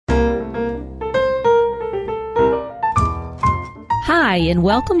Hi, and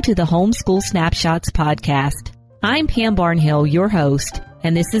welcome to the Homeschool Snapshots podcast. I'm Pam Barnhill, your host,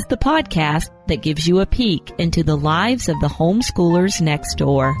 and this is the podcast that gives you a peek into the lives of the homeschoolers next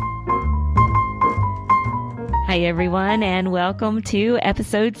door. Hi, everyone, and welcome to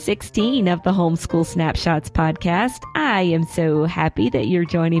episode 16 of the Homeschool Snapshots podcast. I am so happy that you're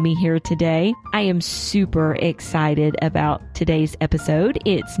joining me here today. I am super excited about today's episode.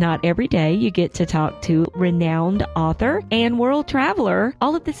 It's not every day you get to talk to renowned author and world traveler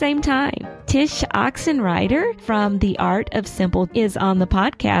all at the same time. Tsh Oxenreider from The Art of Simple is on the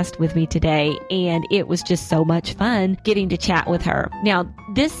podcast with me today, and it was just so much fun getting to chat with her. Now,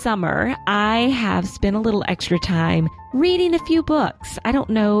 this summer, I have spent a little extra time reading a few books. I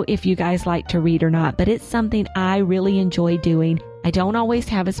don't know if you guys like to read or not, but it's something I really enjoy doing. I don't always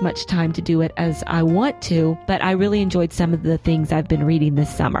have as much time to do it as I want to, but I really enjoyed some of the things I've been reading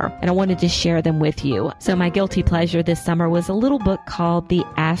this summer, and I wanted to share them with you. So my guilty pleasure this summer was a little book called The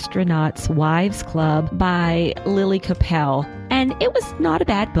Astronaut's Wives Club by Lily Capel, and it was not a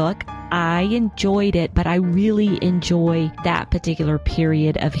bad book. I enjoyed it, but I really enjoy that particular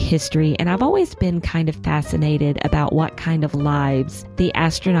period of history, and I've always been kind of fascinated about what kind of lives the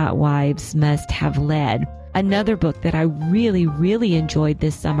astronaut wives must have led. Another book that I really enjoyed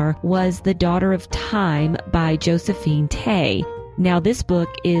this summer was The Daughter of Time by Josephine Tey. Now, this book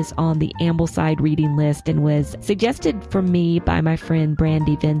is on the Ambleside reading list and was suggested for me by my friend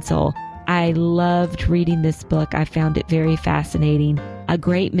Brandy Vinsel. I loved reading this book. I found it very fascinating. A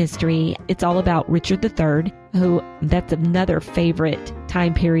great mystery. It's all about Richard III, who that's another favorite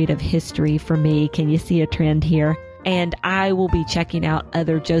time period of history for me. Can you see a trend here? And I will be checking out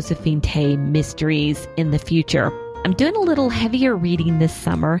other Josephine Tey mysteries in the future. I'm doing a little heavier reading this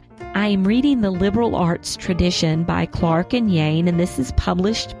summer. I am reading The Liberal Arts Tradition by Clark and Yane, and this is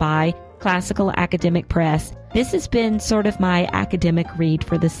published by Classical Academic Press. This has been sort of my academic read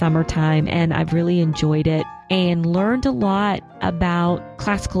for the summertime, and I've really enjoyed it and learned a lot about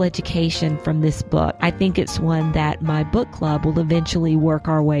classical education from this book. I think it's one that my book club will eventually work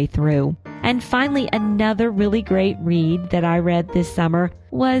our way through. And finally, another really great read that I read this summer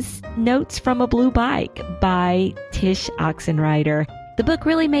was Notes from a Blue Bike by Tsh Oxenreider. The book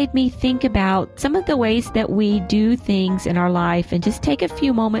really made me think about some of the ways that we do things in our life and just take a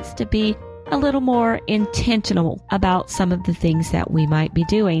few moments to be a little more intentional about some of the things that we might be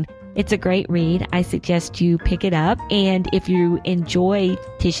doing. It's a great read. I suggest you pick it up. And if you enjoy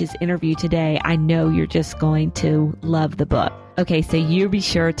Tish's interview today, I know you're just going to love the book. Okay, so you be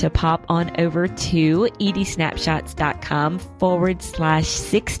sure to pop on over to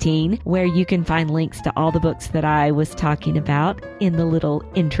edsnapshots.com/16, where you can find links to all the books that I was talking about in the little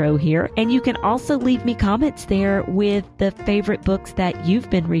intro here. And you can also leave me comments there with the favorite books that you've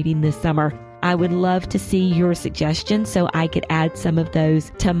been reading this summer. I would love to see your suggestions so I could add some of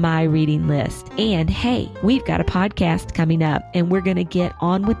those to my reading list. And hey, we've got a podcast coming up, and we're going to get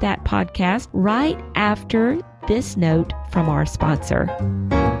on with that podcast right after this note from our sponsor.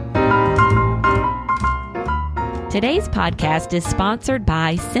 Today's podcast is sponsored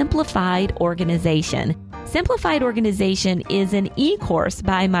by Simplified Organization. Simplified Organization is an e-course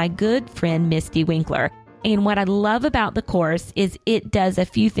by my good friend Misty Winkler. And what I love about the course is it does a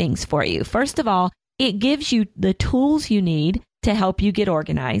few things for you. First of all, it gives you the tools you need to help you get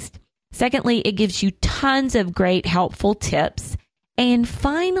organized. Secondly, it gives you tons of great helpful tips. And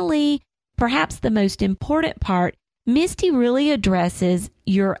finally, perhaps the most important part, Misty really addresses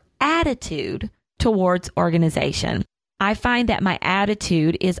your attitude towards organization. I find that my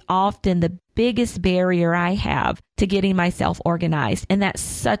attitude is often the biggest barrier I have to getting myself organized, and that's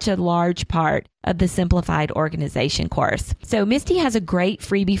such a large part of the Simplified Organization course. So Misty has a great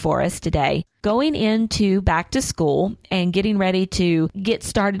freebie for us today. Going into back to school and getting ready to get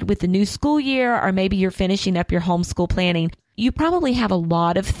started with the new school year, or maybe you're finishing up your homeschool planning, you probably have a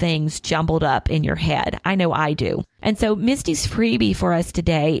lot of things jumbled up in your head. I know I do. And so Misty's freebie for us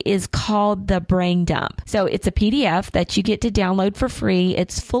today is called the Brain Dump. So it's a PDF that you get to download for free.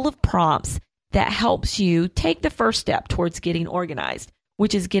 It's full of prompts that helps you take the first step towards getting organized,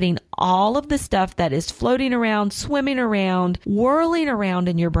 which is getting all of the stuff that is floating around, swimming around, whirling around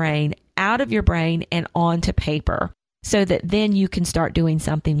in your brain, out of your brain and onto paper, so that then you can start doing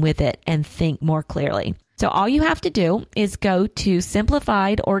something with it and think more clearly. So all you have to do is go to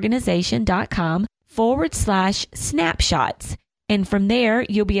simplifiedorganization.com/snapshots. And from there,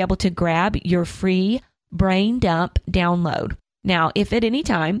 you'll be able to grab your free Brain Dump download. Now, if at any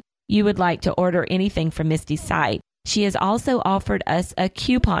time you would like to order anything from Misty's site, she has also offered us a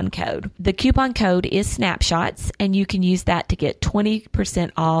coupon code. The coupon code is Snapshots, and you can use that to get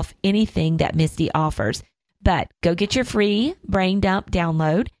 20% off anything that Misty offers. But go get your free brain dump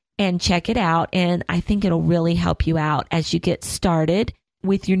download and check it out. And I think it'll really help you out as you get started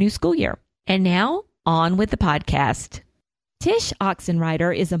with your new school year. And now on with the podcast. Tsh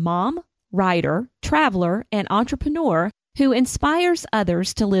Oxenreider is a mom, writer, traveler, and entrepreneur who inspires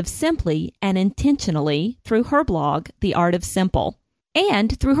others to live simply and intentionally through her blog, The Art of Simple,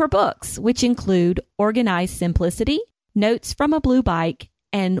 and through her books, which include Organized Simplicity, Notes from a Blue Bike,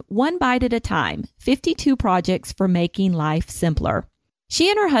 and One Bite at a Time, 52 Projects for Making Life Simpler. She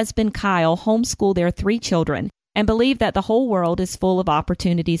and her husband, Kyle, homeschool their 3 children and believe that the whole world is full of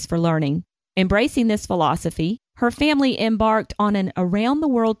opportunities for learning. Embracing this philosophy, her family embarked on an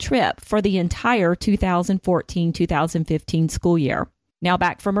around-the-world trip for the entire 2014-2015 school year. Now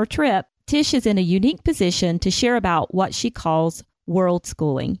back from her trip, Tsh is in a unique position to share about what she calls world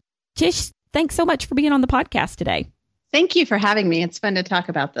schooling. Tsh, thanks so much for being on the podcast today. Thank you for having me. It's fun to talk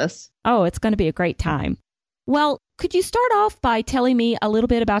about this. Oh, it's going to be a great time. Well, could you start off by telling me a little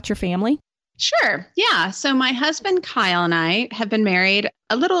bit about your family? Sure. Yeah. So my husband, Kyle, and I have been married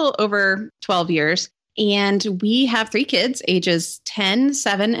a little over 12 years, and we have 3 kids, ages 10,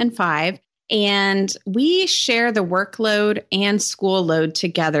 7, and 5. And we share the workload and school load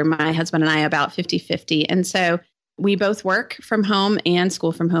together, my husband and I, about 50-50. And so we both work from home and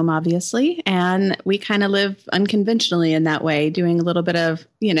school from home, obviously. And we kind of live unconventionally in that way, doing a little bit of,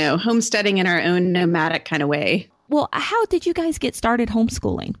 homesteading in our own nomadic kind of way. Well, how did you guys get started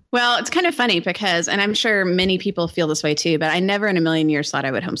homeschooling? Well, it's kind of funny because, and I'm sure many people feel this way too, but I never in a million years thought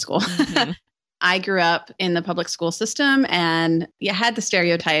I would homeschool. Mm-hmm. I grew up in the public school system, and you had the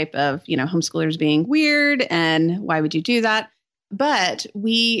stereotype of, homeschoolers being weird and why would you do that? But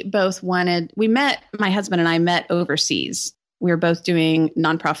my husband and I met overseas. We were both doing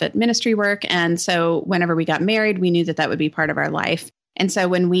nonprofit ministry work. And so whenever we got married, we knew that that would be part of our life. And so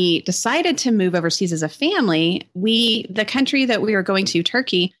when we decided to move overseas as a family, the country that we were going to,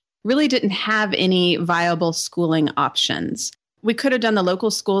 Turkey, really didn't have any viable schooling options. We could have done the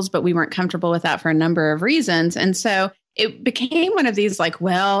local schools, but we weren't comfortable with that for a number of reasons. And so it became one of these I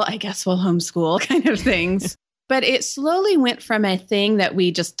guess we'll homeschool kind of things. But it slowly went from a thing that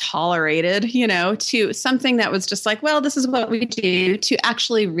we just tolerated, to something that was just this is what we do, to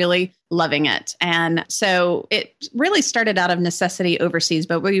actually really loving it. And so it really started out of necessity overseas,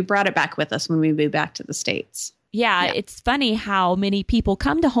 but we brought it back with us when we moved back to the States. Yeah, it's funny how many people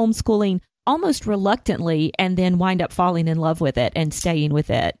come to homeschooling almost reluctantly and then wind up falling in love with it and staying with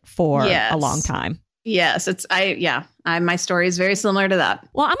it for a long time. Yes, my story is very similar to that.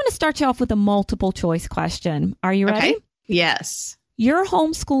 Well, I'm going to start you off with a multiple choice question. Are you ready? Okay. Yes. Your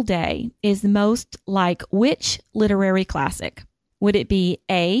homeschool day is most like which literary classic? Would it be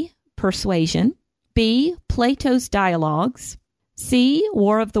A, Persuasion, B, Plato's Dialogues, C,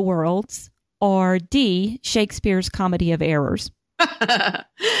 War of the Worlds, or D, Shakespeare's Comedy of Errors?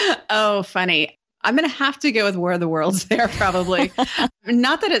 Oh, funny. I'm going to have to go with War of the Worlds there, probably.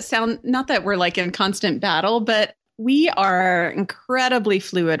 Not that we're in constant battle, but we are incredibly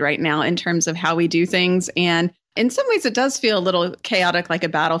fluid right now in terms of how we do things. And in some ways, it does feel a little chaotic, like a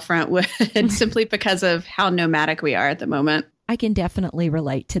battlefront would, simply because of how nomadic we are at the moment. I can definitely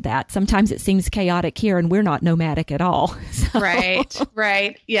relate to that. Sometimes it seems chaotic here and we're not nomadic at all. So.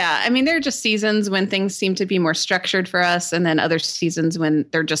 Right. Yeah. I mean, there are just seasons when things seem to be more structured for us, and then other seasons when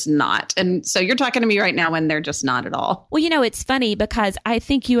they're just not. And so you're talking to me right now when they're just not at all. Well, it's funny because I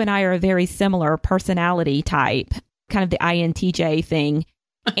think you and I are a very similar personality type, kind of the INTJ thing.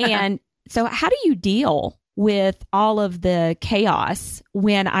 And so how do you deal with all of the chaos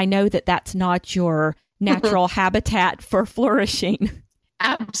when I know that that's not your natural habitat for flourishing?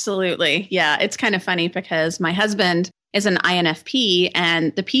 Absolutely. Yeah. It's kind of funny because my husband is an INFP,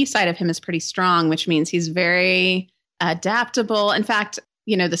 and the P side of him is pretty strong, which means he's very adaptable. In fact,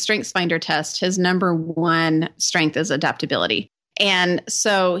 the StrengthsFinder test, his number one strength is adaptability. And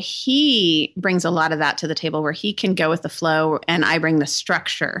so he brings a lot of that to the table, where he can go with the flow and I bring the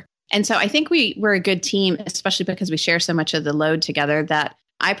structure. And so I think we're a good team, especially because we share so much of the load together, that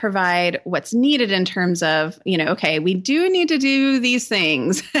I provide what's needed in terms of, okay, we do need to do these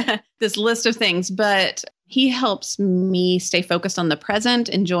things, this list of things, but he helps me stay focused on the present,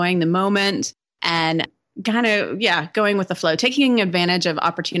 enjoying the moment, and kind of, going with the flow, taking advantage of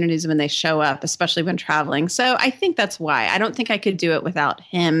opportunities when they show up, especially when traveling. So I think that's why. I don't think I could do it without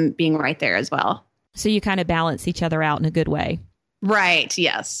him being right there as well. So you kind of balance each other out in a good way. Right.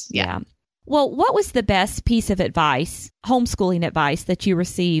 Yes. Yeah. Well, what was the best piece of advice, homeschooling advice, that you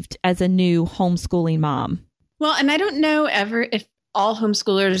received as a new homeschooling mom? Well, and I don't know if all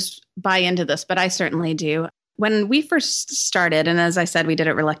homeschoolers buy into this, but I certainly do. When we first started, and as I said, we did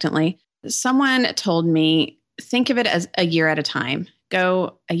it reluctantly, someone told me, think of it as a year at a time.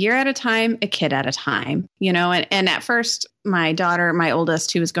 Go a year at a time, a kid at a time, and at first my daughter, my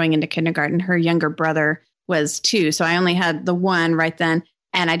oldest, who was going into kindergarten, her younger brother was 2. So I only had the one right then.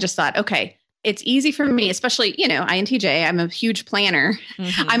 And I just thought, okay, it's easy for me, especially, INTJ, I'm a huge planner.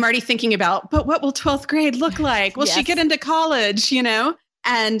 Mm-hmm. I'm already thinking about, but what will 12th grade look like? Will she get into college,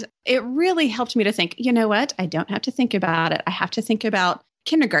 And it really helped me to think, you know what? I don't have to think about it. I have to think about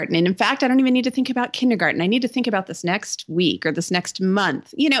kindergarten. And in fact, I don't even need to think about kindergarten. I need to think about this next week or this next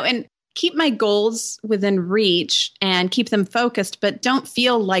month, and keep my goals within reach and keep them focused, but don't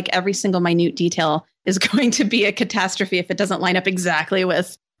feel like every single minute detail is going to be a catastrophe if it doesn't line up exactly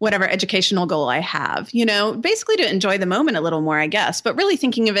with whatever educational goal I have, basically to enjoy the moment a little more, I guess, but really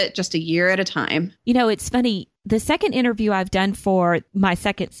thinking of it just a year at a time. It's funny. The second interview I've done for my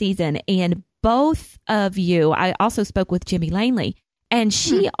second season, and both of you, I also spoke with Jimmy Langley, and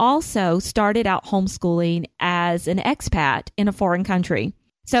she also started out homeschooling as an expat in a foreign country.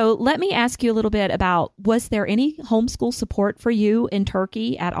 So let me ask you a little bit about, was there any homeschool support for you in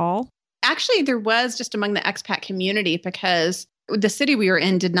Turkey at all? Actually, there was just among the expat community, because the city we were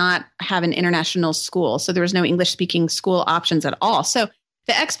in did not have an international school. So there was no English-speaking school options at all. So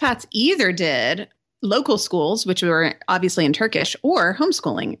the expats either did local schools, which were obviously in Turkish, or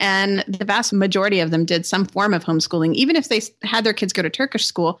homeschooling. And the vast majority of them did some form of homeschooling, even if they had their kids go to Turkish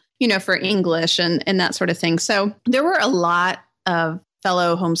school, for English and that sort of thing. So there were a lot of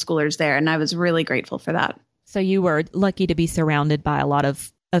fellow homeschoolers there, and I was really grateful for that. So you were lucky to be surrounded by a lot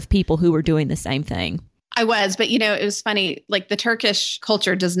of people who were doing the same thing. I was, but it was funny, like the Turkish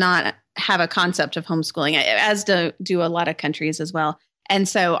culture does not have a concept of homeschooling, as do a lot of countries as well. And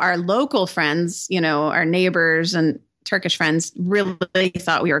so our local friends, our neighbors and Turkish friends really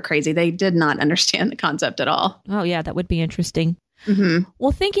thought we were crazy. They did not understand the concept at all. Oh, yeah, that would be interesting. Mm-hmm.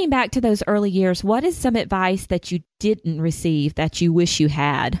 Well, thinking back to those early years, what is some advice that you didn't receive that you wish you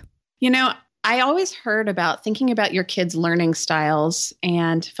had? I always heard about thinking about your kids' learning styles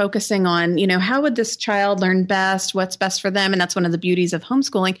and focusing on, how would this child learn best? What's best for them? And that's one of the beauties of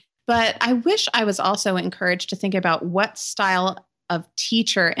homeschooling. But I wish I was also encouraged to think about what style of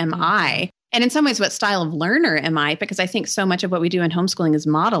teacher am I? And in some ways, what style of learner am I? Because I think so much of what we do in homeschooling is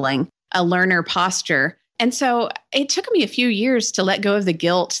modeling a learner posture. And so it took me a few years to let go of the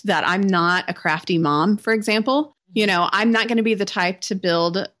guilt that I'm not a crafty mom, for example. I'm not going to be the type to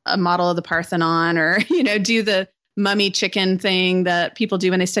build a model of the Parthenon or, do the mummy chicken thing that people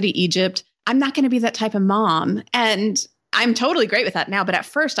do when they study Egypt. I'm not going to be that type of mom. And I'm totally great with that now. But at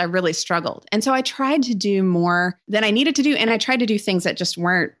first, I really struggled. And so I tried to do more than I needed to do. And I tried to do things that just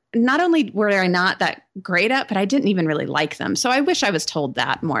weren't, not only were I not that great at, but I didn't even really like them. So I wish I was told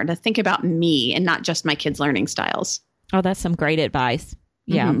that more, to think about me and not just my kids' learning styles. Oh, that's some great advice.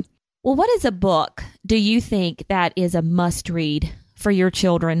 Yeah. Mm-hmm. Well, what is a book do you think that is a must read for your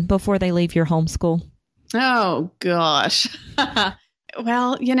children before they leave your homeschool? Oh, gosh.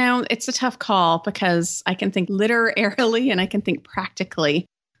 Well, it's a tough call because I can think literarily and I can think practically.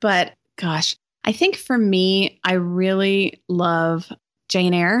 But gosh, I think for me, I really love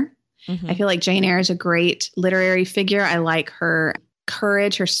Jane Eyre. Mm-hmm. I feel like Jane Eyre is a great literary figure. I like her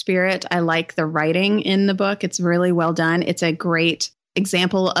courage, her spirit. I like the writing in the book. It's really well done. It's a great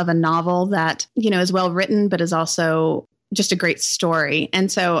example of a novel that, is well written, but is also just a great story. And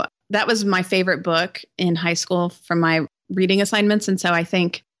so that was my favorite book in high school from my reading assignments. And so I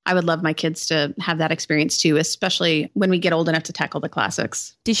think I would love my kids to have that experience too, especially when we get old enough to tackle the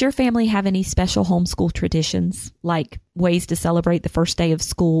classics. Does your family have any special homeschool traditions, like ways to celebrate the first day of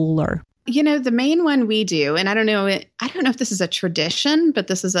school or? The main one we do, and I don't know if this is a tradition, but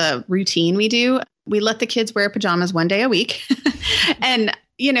this is a routine we do. We let the kids wear pajamas one day a week. And,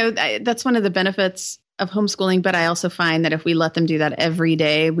 that's one of the benefits of homeschooling. But I also find that if we let them do that every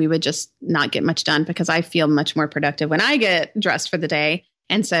day, we would just not get much done because I feel much more productive when I get dressed for the day.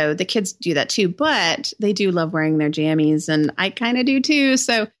 And so the kids do that too, but they do love wearing their jammies and I kind of do too.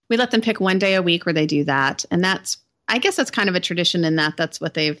 So we let them pick one day a week where they do that. And I guess that's kind of a tradition in that's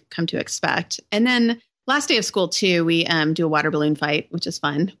what they've come to expect. And then last day of school too, we do a water balloon fight, which is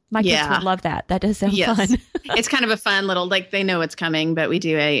fun. My kids would love that. That does sound fun. It's kind of a fun little, they know it's coming, but we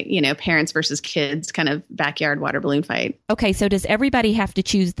do a, parents versus kids kind of backyard water balloon fight. Okay. So does everybody have to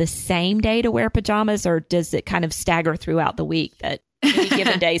choose the same day to wear pajamas, or does it kind of stagger throughout the week that any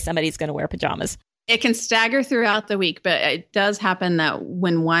given day somebody's going to wear pajamas? It can stagger throughout the week, but it does happen that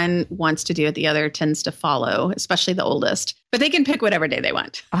when one wants to do it, the other tends to follow, especially the oldest. But they can pick whatever day they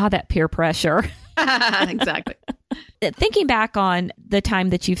want. That peer pressure. Exactly. Thinking back on the time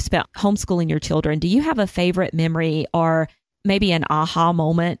that you've spent homeschooling your children, do you have a favorite memory or maybe an aha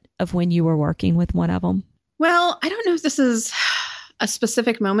moment of when you were working with one of them? Well, I don't know if this is a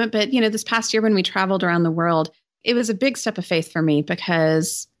specific moment, but this past year when we traveled around the world, it was a big step of faith for me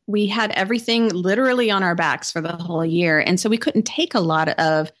because we had everything literally on our backs for the whole year. And so we couldn't take a lot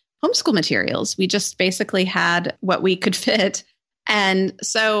of homeschool materials. We just basically had what we could fit. And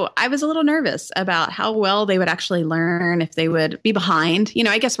so I was a little nervous about how well they would actually learn, if they would be behind.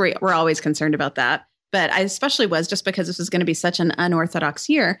 I guess we're always concerned about that. But I especially was, just because this was going to be such an unorthodox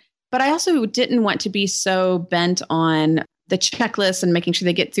year. But I also didn't want to be so bent on the checklist and making sure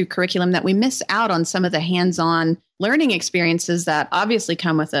they get through curriculum that we miss out on some of the hands-on learning experiences that obviously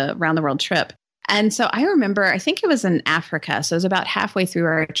come with a round-the-world trip. And so I remember, I think it was in Africa, so it was about halfway through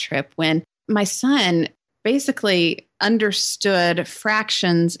our trip, when my son basically understood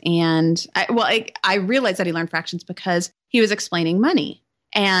fractions. And I realized that he learned fractions because he was explaining money.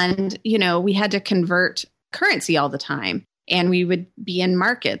 And, we had to convert currency all the time. And we would be in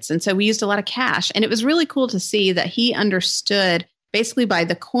markets. And so we used a lot of cash. And it was really cool to see that he understood basically by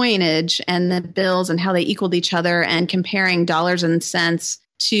the coinage and the bills and how they equaled each other, and comparing dollars and cents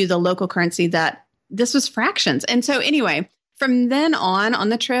to the local currency, that this was fractions. And so anyway, from then on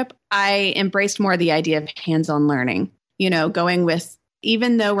the trip, I embraced more the idea of hands-on learning, going with,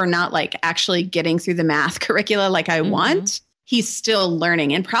 even though we're not like actually getting through the math curricula like I want, he's still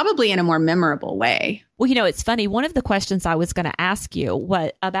learning, and probably in a more memorable way. Well, it's funny. One of the questions I was going to ask you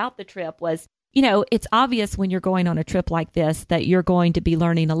about the trip was, it's obvious when you're going on a trip like this that you're going to be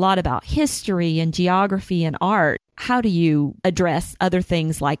learning a lot about history and geography and art. How do you address other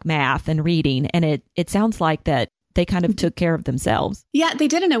things like math and reading? And it sounds like that they kind of took care of themselves. Yeah, they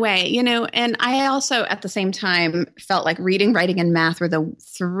did in a way, and I also at the same time felt like reading, writing, and math were the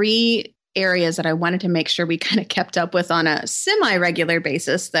three areas that I wanted to make sure we kind of kept up with on a semi-regular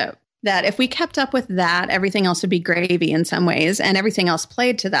basis, that if we kept up with that, everything else would be gravy in some ways, and everything else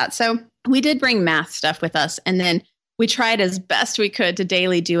played to that. So we did bring math stuff with us. And then we tried as best we could to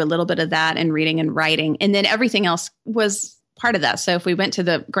daily do a little bit of that and reading and writing. And then everything else was part of that. So if we went to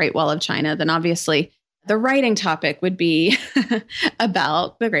the Great Wall of China, then obviously the writing topic would be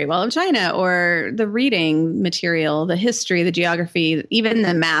about the Great Wall of China, or the reading material, the history, the geography, even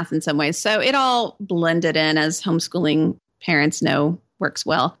the math in some ways. So it all blended in, as homeschooling parents know works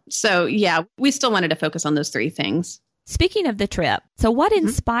well. So yeah, we still wanted to focus on those three things. Speaking of the trip, so what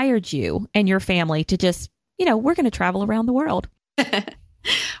inspired you and your family to just, we're going to travel around the world?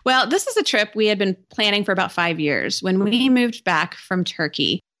 Well, this is a trip we had been planning for about 5 years. When we moved back from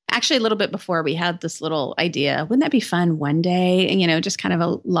Turkey, actually a little bit before, we had this little idea, wouldn't that be fun one day? And, just kind of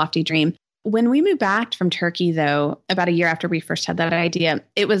a lofty dream. When we moved back from Turkey, though, about a year after we first had that idea,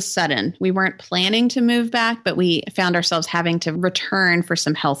 it was sudden. We weren't planning to move back, but we found ourselves having to return for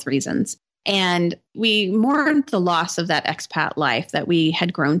some health reasons. And we mourned the loss of that expat life that we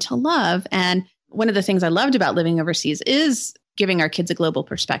had grown to love. And one of the things I loved about living overseas is giving our kids a global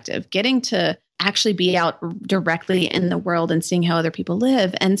perspective, getting to actually be out directly in the world and seeing how other people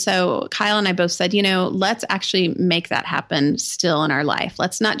live. And so Kyle and I both said, let's actually make that happen still in our life.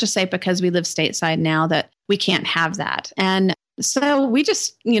 Let's not just say because we live stateside now that we can't have that. And so we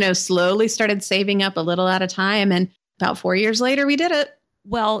just, slowly started saving up a little at a time. And about 4 years later, we did it.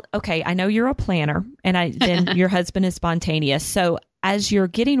 Well, okay, I know you're a planner, and then your husband is spontaneous. So as you're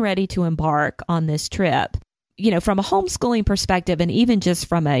getting ready to embark on this trip, from a homeschooling perspective, and even just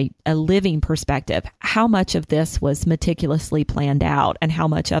from a living perspective, how much of this was meticulously planned out, and how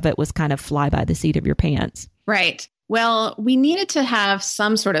much of it was kind of fly by the seat of your pants? Right. Well, we needed to have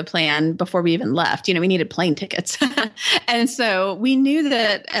some sort of plan before we even left. We needed plane tickets. And so we knew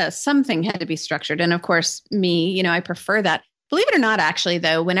that something had to be structured. And of course, me, I prefer that. Believe it or not, actually,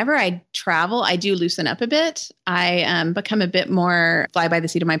 though, whenever I travel, I do loosen up a bit. I become a bit more fly by the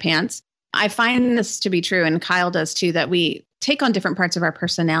seat of my pants. I find this to be true, and Kyle does too, that we take on different parts of our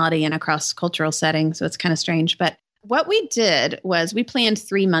personality in a cross-cultural setting. So it's kind of strange. But what we did was we planned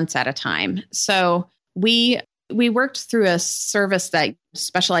 3 months at a time. So we worked through a service that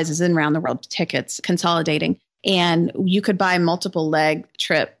specializes in round the world tickets, consolidating, and you could buy multiple leg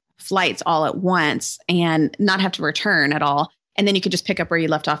trip flights all at once and not have to return at all. And then you could just pick up where you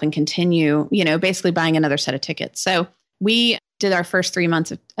left off and continue, basically buying another set of tickets. So we did our first 3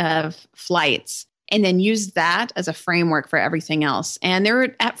 months of flights and then used that as a framework for everything else. And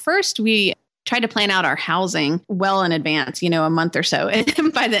at first we tried to plan out our housing well in advance, a month or so.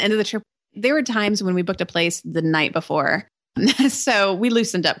 And by the end of the trip, there were times when we booked a place the night before. So we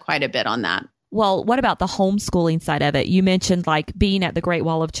loosened up quite a bit on that. Well, what about the homeschooling side of it? You mentioned like being at the Great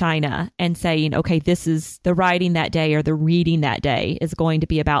Wall of China and saying, okay, this is the writing that day or the reading that day is going to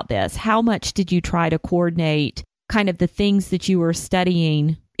be about this. How much did you try to coordinate kind of the things that you were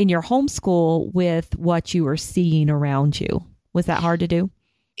studying in your homeschool with what you were seeing around you? Was that hard to do?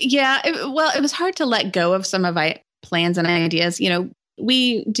 Yeah, it was hard to let go of some of my plans and ideas.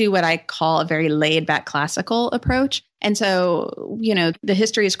 We do what I call a very laid back classical approach. And so, the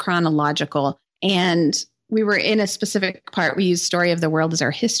history is chronological. And we were in a specific part. We use story of the world as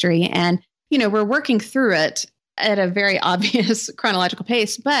our history. And, we're working through it at a very obvious chronological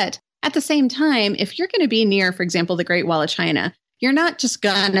pace. But at the same time, if you're going to be near, for example, the Great Wall of China, you're not just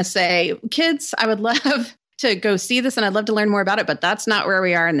going to say, kids, I would love to go see this and I'd love to learn more about it, but that's not where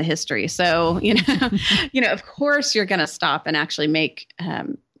we are in the history. So, of course you're going to stop and actually make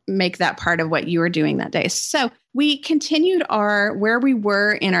that part of what you were doing that day. So we continued where we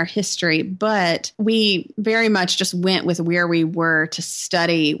were in our history, but we very much just went with where we were to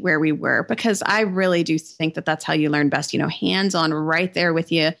study where we were, because I really do think that that's how you learn best, hands-on right there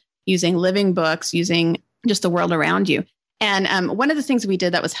with you, using living books, using just the world around you. And one of the things we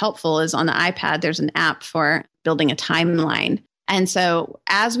did that was helpful is on the iPad, there's an app for building a timeline. And so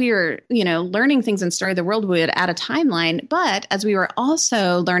as we were, learning things in Story of the World, we would add a timeline. But as we were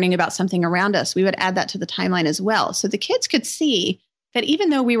also learning about something around us, we would add that to the timeline as well. So the kids could see that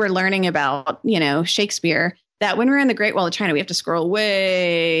even though we were learning about, Shakespeare, that when we're in the Great Wall of China, we have to scroll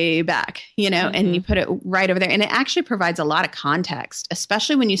way back, and you put it right over there. And it actually provides a lot of context,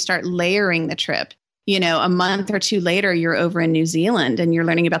 especially when you start layering the trip. A month or two later, you're over in New Zealand and you're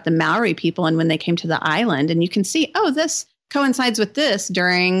learning about the Maori people and when they came to the island, and you can see, oh, this coincides with this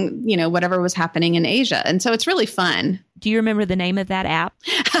during, whatever was happening in Asia. And so it's really fun. Do you remember the name of that app?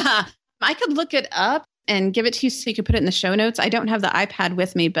 I could look it up and give it to you so you could put it in the show notes. I don't have the iPad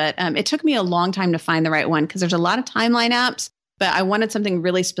with me, but it took me a long time to find the right one because there's a lot of timeline apps, but I wanted something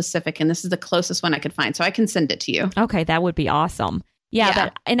really specific. And this is the closest one I could find. So I can send it to you. Okay, that would be awesome. Yeah.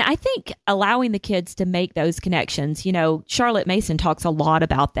 And I think allowing the kids to make those connections, Charlotte Mason talks a lot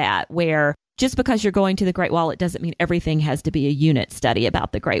about that, where just because you're going to the Great Wall, it doesn't mean everything has to be a unit study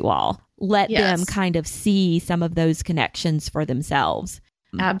about the Great Wall. Let them kind of see some of those connections for themselves.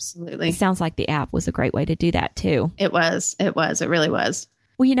 Absolutely. It sounds like the app was a great way to do that too. It was. It really was.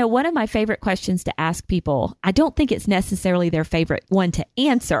 Well, one of my favorite questions to ask people, I don't think it's necessarily their favorite one to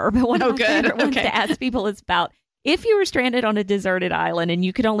answer, but one of my favorite ones to ask people is about, if you were stranded on a deserted island and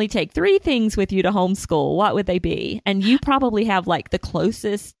you could only take 3 things with you to homeschool, what would they be? And you probably have like the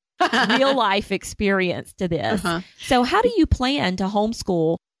closest real life experience to this. So how do you plan to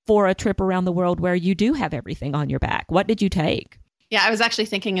homeschool for a trip around the world where you do have everything on your back? What did you take? Yeah, I was actually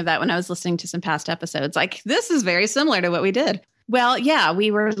thinking of that when I was listening to some past episodes. Like, this is very similar to what we did. Well, yeah, we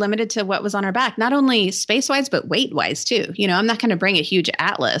were limited to what was on our back, not only space-wise, but weight-wise too. I'm not going to bring a huge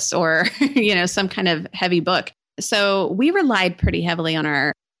atlas or, some kind of heavy book. So we relied pretty heavily on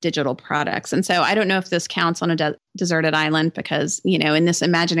our digital products. And so I don't know if this counts on a deserted island because, in this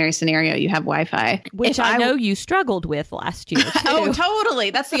imaginary scenario, you have Wi-Fi. Which I know you struggled with last year. Oh, totally.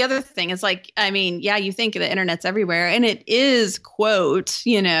 That's the other thing. It's like, you think the internet's everywhere and it is, quote,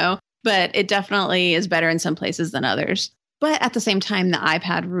 but it definitely is better in some places than others. But at the same time, the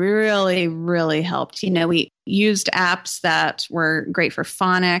iPad really, really helped. We used apps that were great for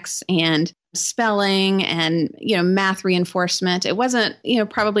phonics and spelling and, math reinforcement. It wasn't,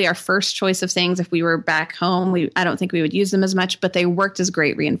 probably our first choice of things. If we were back home, I don't think we would use them as much, but they worked as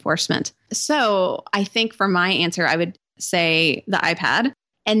great reinforcement. So I think for my answer, I would say the iPad.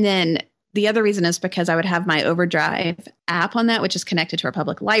 And then the other reason is because I would have my Overdrive app on that, which is connected to our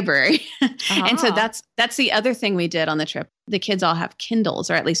public library. And so that's the other thing we did on the trip. The kids all have Kindles,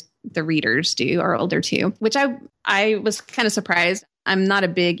 or at least the readers do, or older too, which I was kind of surprised. I'm not a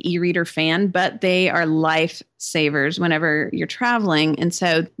big e-reader fan, but they are lifesavers whenever you're traveling. And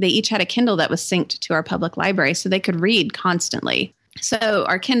so they each had a Kindle that was synced to our public library so they could read constantly. So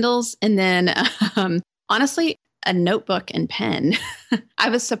our Kindles, and then honestly, a notebook and pen. I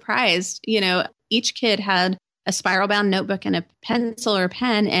was surprised, each kid had a spiral bound notebook and a pencil or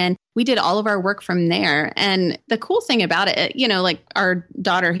pen, and we did all of our work from there. And the cool thing about it, like our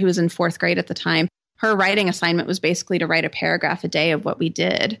daughter who was in 4th grade at the time, her writing assignment was basically to write a paragraph a day of what we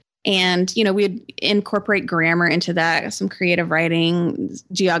did. And, we'd incorporate grammar into that, some creative writing,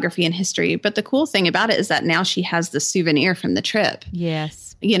 geography and history. But the cool thing about it is that now she has the souvenir from the trip. Yes.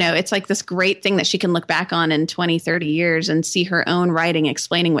 It's like this great thing that she can look back on in 20, 30 years and see her own writing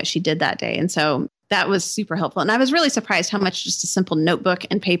explaining what she did that day. And so that was super helpful. And I was really surprised how much just a simple notebook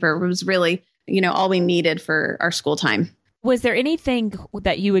and paper was really, all we needed for our school time. Was there anything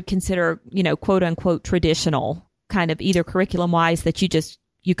that you would consider, quote unquote, traditional, kind of either curriculum wise that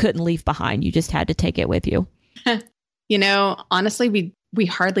you couldn't leave behind? You just had to take it with you. Honestly, we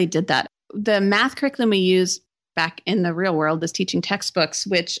hardly did that. The math curriculum we use back in the real world is teaching textbooks,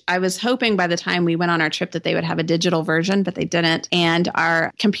 which I was hoping by the time we went on our trip that they would have a digital version, but they didn't. And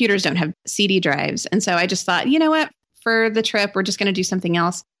our computers don't have CD drives. And so I just thought, you know what, for the trip, we're just going to do something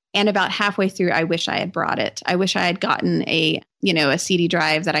else. And about halfway through, I wish I had brought it. I wish I had gotten a CD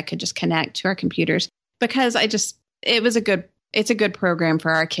drive that I could just connect to our computers, because it's a good program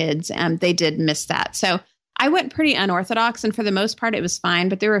for our kids. And they did miss that. So I went pretty unorthodox, and for the most part, it was fine.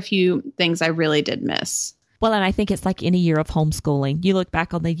 But there were a few things I really did miss. Well, and I think it's like any year of homeschooling. You look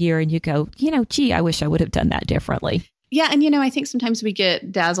back on the year and you go, gee, I wish I would have done that differently. Yeah. And, I think sometimes we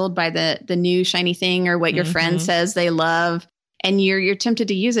get dazzled by the new shiny thing or what your friend says they love, and you're tempted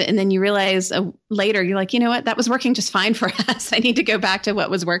to use it. And then you realize later, you're like, you know what, that was working just fine for us. I need to go back to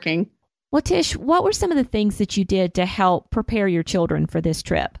what was working. Well, Tish, what were some of the things that you did to help prepare your children for this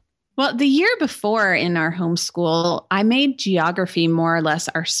trip? Well, the year before in our homeschool, I made geography more or less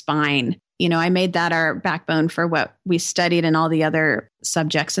our spine. I made that our backbone for what we studied and all the other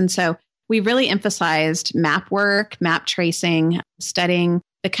subjects. And so we really emphasized map work, map tracing, studying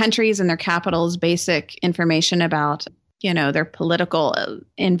the countries and their capitals, basic information about, their political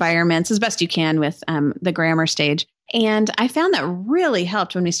environments as best you can with the grammar stage. And I found that really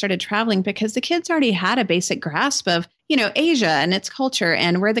helped when we started traveling, because the kids already had a basic grasp of, Asia and its culture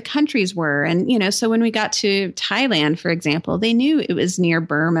and where the countries were. And, so when we got to Thailand, for example, they knew it was near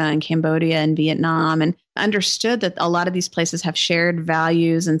Burma and Cambodia and Vietnam, and understood that a lot of these places have shared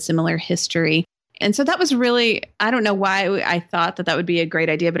values and similar history. And so that was really, I don't know why I thought that would be a great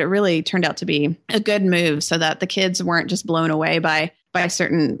idea, but it really turned out to be a good move, so that the kids weren't just blown away by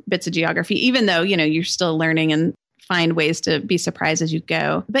certain bits of geography, even though, you're still learning and find ways to be surprised as you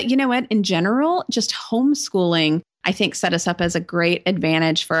go. But you know what? In general, just homeschooling, I think, set us up as a great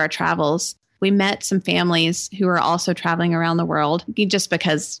advantage for our travels. We met some families who are also traveling around the world, just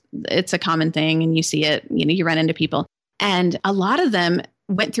because it's a common thing and you see it, you run into people. And a lot of them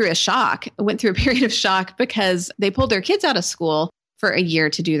went through a period of shock, because they pulled their kids out of school for a year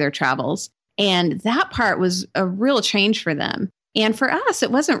to do their travels. And that part was a real change for them. And for us,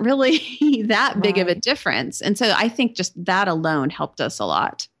 it wasn't really that big of a difference. And so I think just that alone helped us a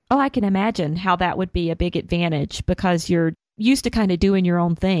lot. Oh, I can imagine how that would be a big advantage, because you're used to kind of doing your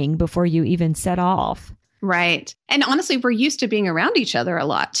own thing before you even set off. Right. And honestly, we're used to being around each other a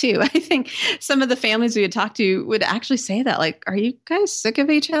lot too. I think some of the families we had talked to would actually say that, like, are you guys sick of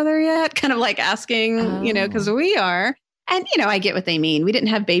each other yet? Kind of like asking, because we are. And, I get what they mean. We didn't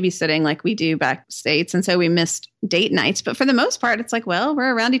have babysitting like we do back States. And so we missed date nights. But for the most part, it's like, well,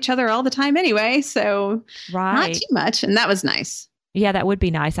 we're around each other all the time anyway. So not too much. And that was nice. Yeah, that would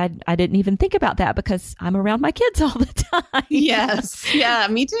be nice. I didn't even think about that, because I'm around my kids all the time. Yes. Yeah,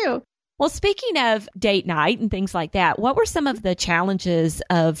 me too. Well, speaking of date night and things like that, what were some of the challenges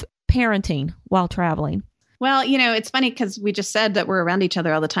of parenting while traveling? Well, it's funny, because we just said that we're around each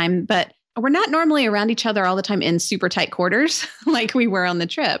other all the time, but we're not normally around each other all the time in super tight quarters like we were on the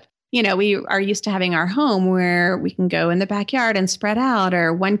trip. We are used to having our home where we can go in the backyard and spread out,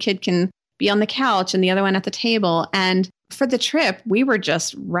 or one kid can be on the couch and the other one at the table. And for the trip, we were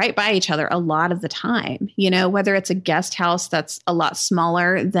just right by each other a lot of the time, whether it's a guest house that's a lot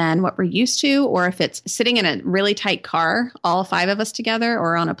smaller than what we're used to, or if it's sitting in a really tight car, all 5 of us together,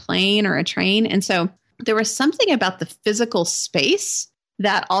 or on a plane or a train. And so there was something about the physical space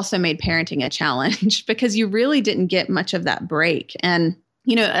that also made parenting a challenge, because you really didn't get much of that break. And,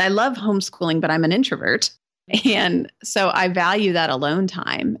 I love homeschooling, but I'm an introvert. And so I value that alone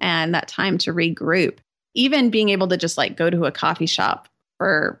time and that time to regroup. Even being able to just go to a coffee shop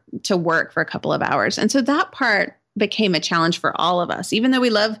or to work for a couple of hours. And so that part became a challenge for all of us. Even though we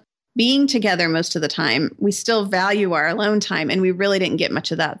love being together most of the time, we still value our alone time. And we really didn't get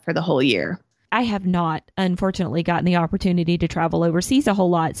much of that for the whole year. I have not, unfortunately, gotten the opportunity to travel overseas a whole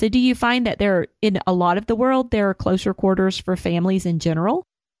lot. So do you find that in a lot of the world, there are closer quarters for families in general?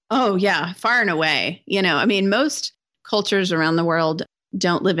 Oh, yeah, far and away. Most cultures around the world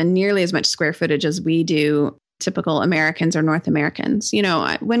don't live in nearly as much square footage as we do, typical Americans or North Americans.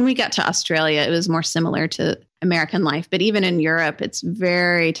 When we got to Australia, it was more similar to American life. But even in Europe, it's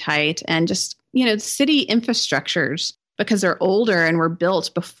very tight. And just, city infrastructures, because they're older and were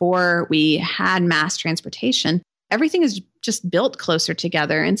built before we had mass transportation, everything is just built closer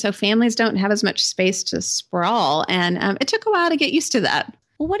together. And so families don't have as much space to sprawl. And it took a while to get used to that.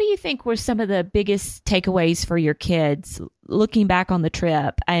 Well, what do you think were some of the biggest takeaways for your kids looking back on the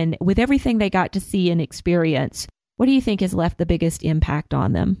trip, and with everything they got to see and experience? What do you think has left the biggest impact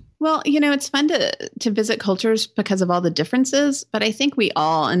on them? Well, it's fun to visit cultures because of all the differences, but I think we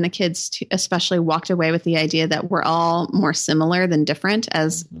all, and the kids especially, walked away with the idea that we're all more similar than different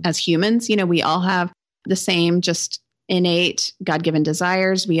as humans. We all have the same, just innate God-given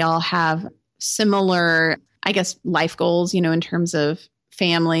desires. We all have similar, I guess, life goals, in terms of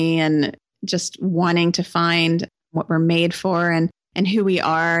family and just wanting to find what we're made for and who we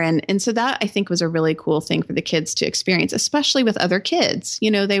are. And so that I think was a really cool thing for the kids to experience, especially with other kids.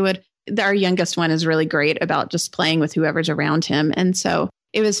 Our youngest one is really great about just playing with whoever's around him. And so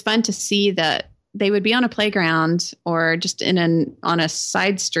it was fun to see that they would be on a playground or just on a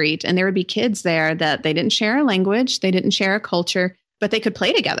side street, and there would be kids there that they didn't share a language, they didn't share a culture, but they could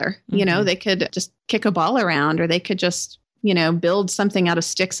play together. Mm-hmm. They could just kick a ball around, or they could just, build something out of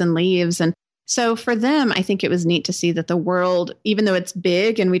sticks and leaves. And so for them, I think it was neat to see that the world, even though it's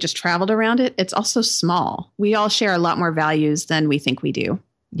big and we just traveled around it, it's also small. We all share a lot more values than we think we do.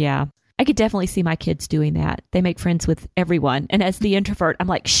 Yeah. I could definitely see my kids doing that. They make friends with everyone. And as the introvert, I'm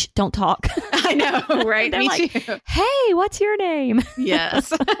like, shh, don't talk. I know, right? Me like, too. Hey, what's your name?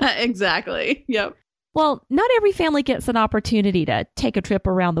 Yes, exactly. Yep. Well, not every family gets an opportunity to take a trip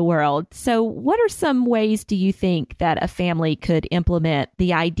around the world. So what are some ways do you think that a family could implement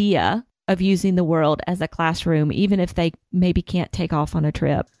the idea of using the world as a classroom, even if they maybe can't take off on a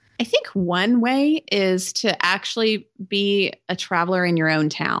trip? I think one way is to actually be a traveler in your own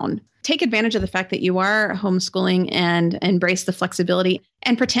town. Take advantage of the fact that you are homeschooling and embrace the flexibility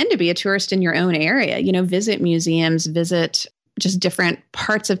and pretend to be a tourist in your own area. Visit museums, visit just different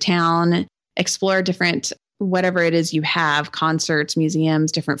parts of town, explore different, whatever it is you have, concerts,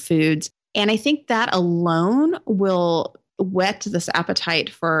 museums, different foods. And I think that alone will whet this appetite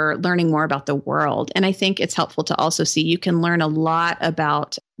for learning more about the world. And I think it's helpful to also see you can learn a lot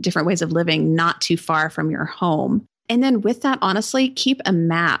about different ways of living not too far from your home. And then with that, honestly, keep a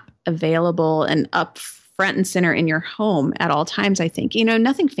map available and up front and center in your home at all times, I think.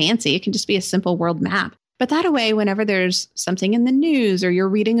 Nothing fancy. It can just be a simple world map. But that way, whenever there's something in the news or you're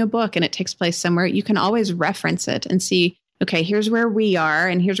reading a book and it takes place somewhere, you can always reference it and see, okay, here's where we are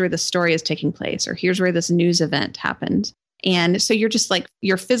and here's where the story is taking place, or here's where this news event happened. And so you're just like,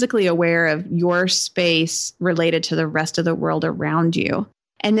 you're physically aware of your space related to the rest of the world around you.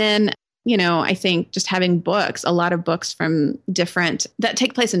 And then, I think just having books, a lot of books that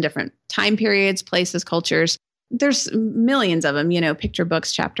take place in different time periods, places, cultures. There's millions of them, picture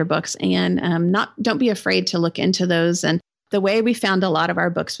books, chapter books, and don't be afraid to look into those. And the way we found a lot of our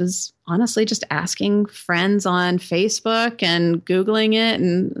books was honestly just asking friends on Facebook and Googling it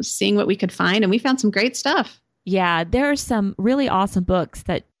and seeing what we could find. And we found some great stuff. Yeah, there are some really awesome books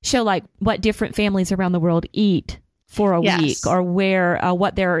that show like what different families around the world eat for a week, or where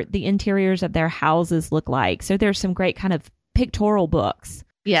what the interiors of their houses look like. So there's some great kind of pictorial books.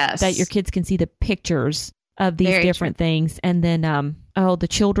 Yes, that your kids can see the pictures of these different things. And then the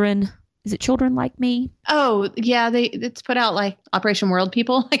children. Is it Children Like Me? Oh, yeah. It's put out like Operation World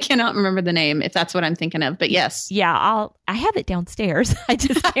People. I cannot remember the name, if that's what I'm thinking of, but yes. Yeah, I have it downstairs. I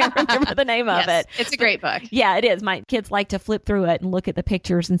just can't remember the name of it. It's a great book. Yeah, it is. My kids like to flip through it and look at the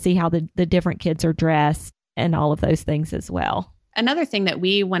pictures and see how the different kids are dressed and all of those things as well. Another thing that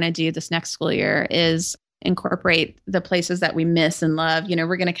we want to do this next school year is incorporate the places that we miss and love.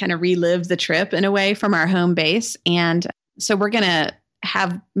 We're going to kind of relive the trip in a way from our home base. And so we're going to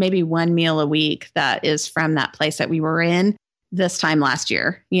have maybe one meal a week that is from that place that we were in this time last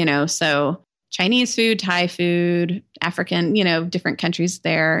year, so Chinese food, Thai food, African, different countries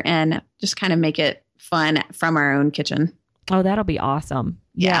there, and just kind of make it fun from our own kitchen. Oh, that'll be awesome.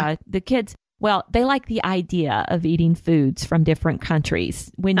 Yeah. The kids, well, they like the idea of eating foods from different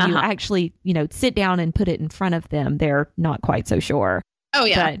countries. When you actually, sit down and put it in front of them, they're not quite so sure. Oh,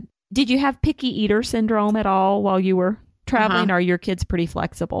 yeah. But did you have picky eater syndrome at all while you were traveling? Or are your kids pretty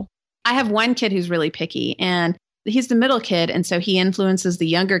flexible? I have one kid who's really picky, and he's the middle kid. And so he influences the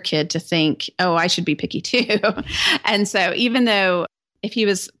younger kid to think, oh, I should be picky too. And so even though if he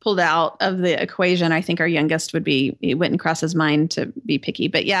was pulled out of the equation, I think our youngest it wouldn't cross his mind to be picky.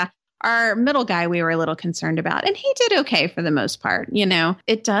 But yeah, our middle guy, we were a little concerned about, and he did okay for the most part.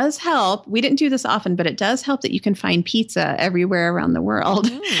 It does help. We didn't do this often, but it does help that you can find pizza everywhere around the world.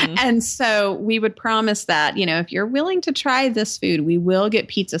 And so we would promise that, if you're willing to try this food, we will get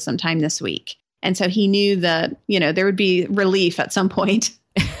pizza sometime this week. And so he knew that, there would be relief at some point.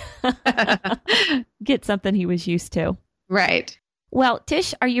 Get something he was used to. Right. Well,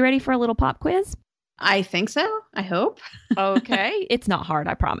 Tish, are you ready for a little pop quiz? I think so. I hope. Okay. It's not hard,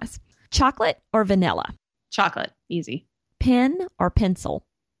 I promise. Chocolate or vanilla? Chocolate. Easy. Pen or pencil?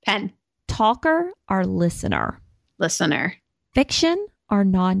 Pen. Talker or listener? Listener. Fiction or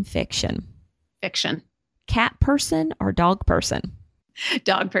nonfiction? Fiction. Cat person or dog person?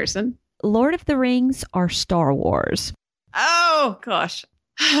 Dog person. Lord of the Rings or Star Wars? Oh, gosh.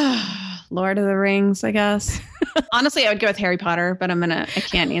 Lord of the Rings, I guess. Honestly, I would go with Harry Potter, but I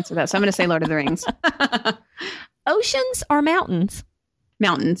can't answer that. So I'm going to say Lord of the Rings. Oceans or mountains?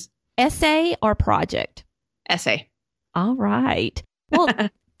 Mountains. Essay or project? Essay. All right. Well,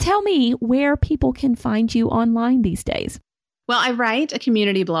 tell me where people can find you online these days. Well, I write a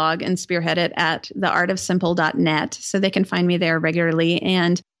community blog and spearhead it at theartofsimple.net, so they can find me there regularly.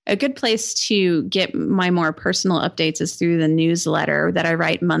 And a good place to get my more personal updates is through the newsletter that I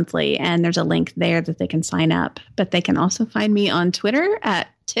write monthly. And there's a link there that they can sign up. But they can also find me on Twitter at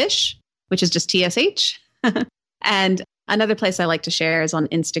Tsh, which is just TSH. And another place I like to share is on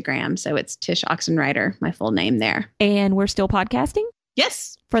Instagram. So it's Tsh Oxenreider, my full name there. And we're still podcasting?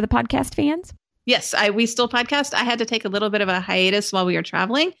 Yes. For the podcast fans? Yes, we still podcast. I had to take a little bit of a hiatus while we were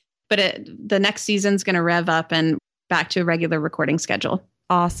traveling, but the next season's going to rev up and back to a regular recording schedule.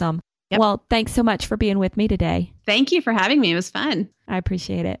 Awesome. Yep. Well, thanks so much for being with me today. Thank you for having me. It was fun. I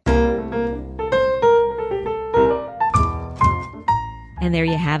appreciate it. And there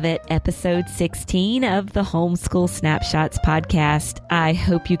you have it, episode 16 of the Homeschool Snapshots podcast. I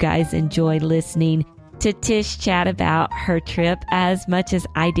hope you guys enjoyed listening to Tsh chat about her trip as much as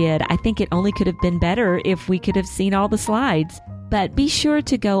I did. I think it only could have been better if we could have seen all the slides. But be sure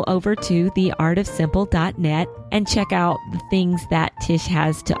to go over to theartofsimple.net and check out the things that Tsh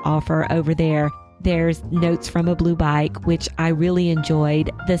has to offer over there. There's Notes from a Blue Bike, which I really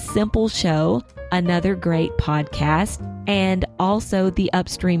enjoyed, The Simple Show, another great podcast, and also the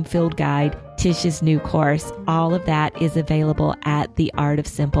Upstream Field Guide, Tsh's new course. All of that is available at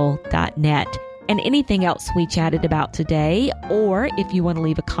theartofsimple.net. And anything else we chatted about today, or if you want to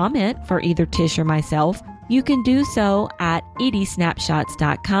leave a comment for either Tsh or myself, you can do so at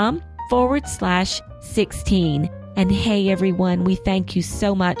edsnapshots.com/16. And hey, everyone, we thank you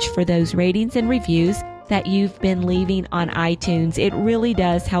so much for those ratings and reviews that you've been leaving on iTunes. It really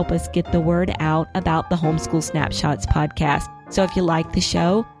does help us get the word out about the Homeschool Snapshots podcast. So if you like the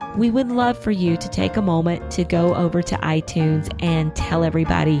show, we would love for you to take a moment to go over to iTunes and tell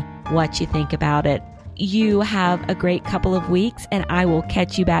everybody what you think about it. You have a great couple of weeks, and I will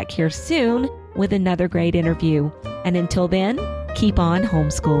catch you back here soon with another great interview. And until then, keep on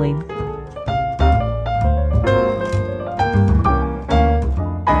homeschooling.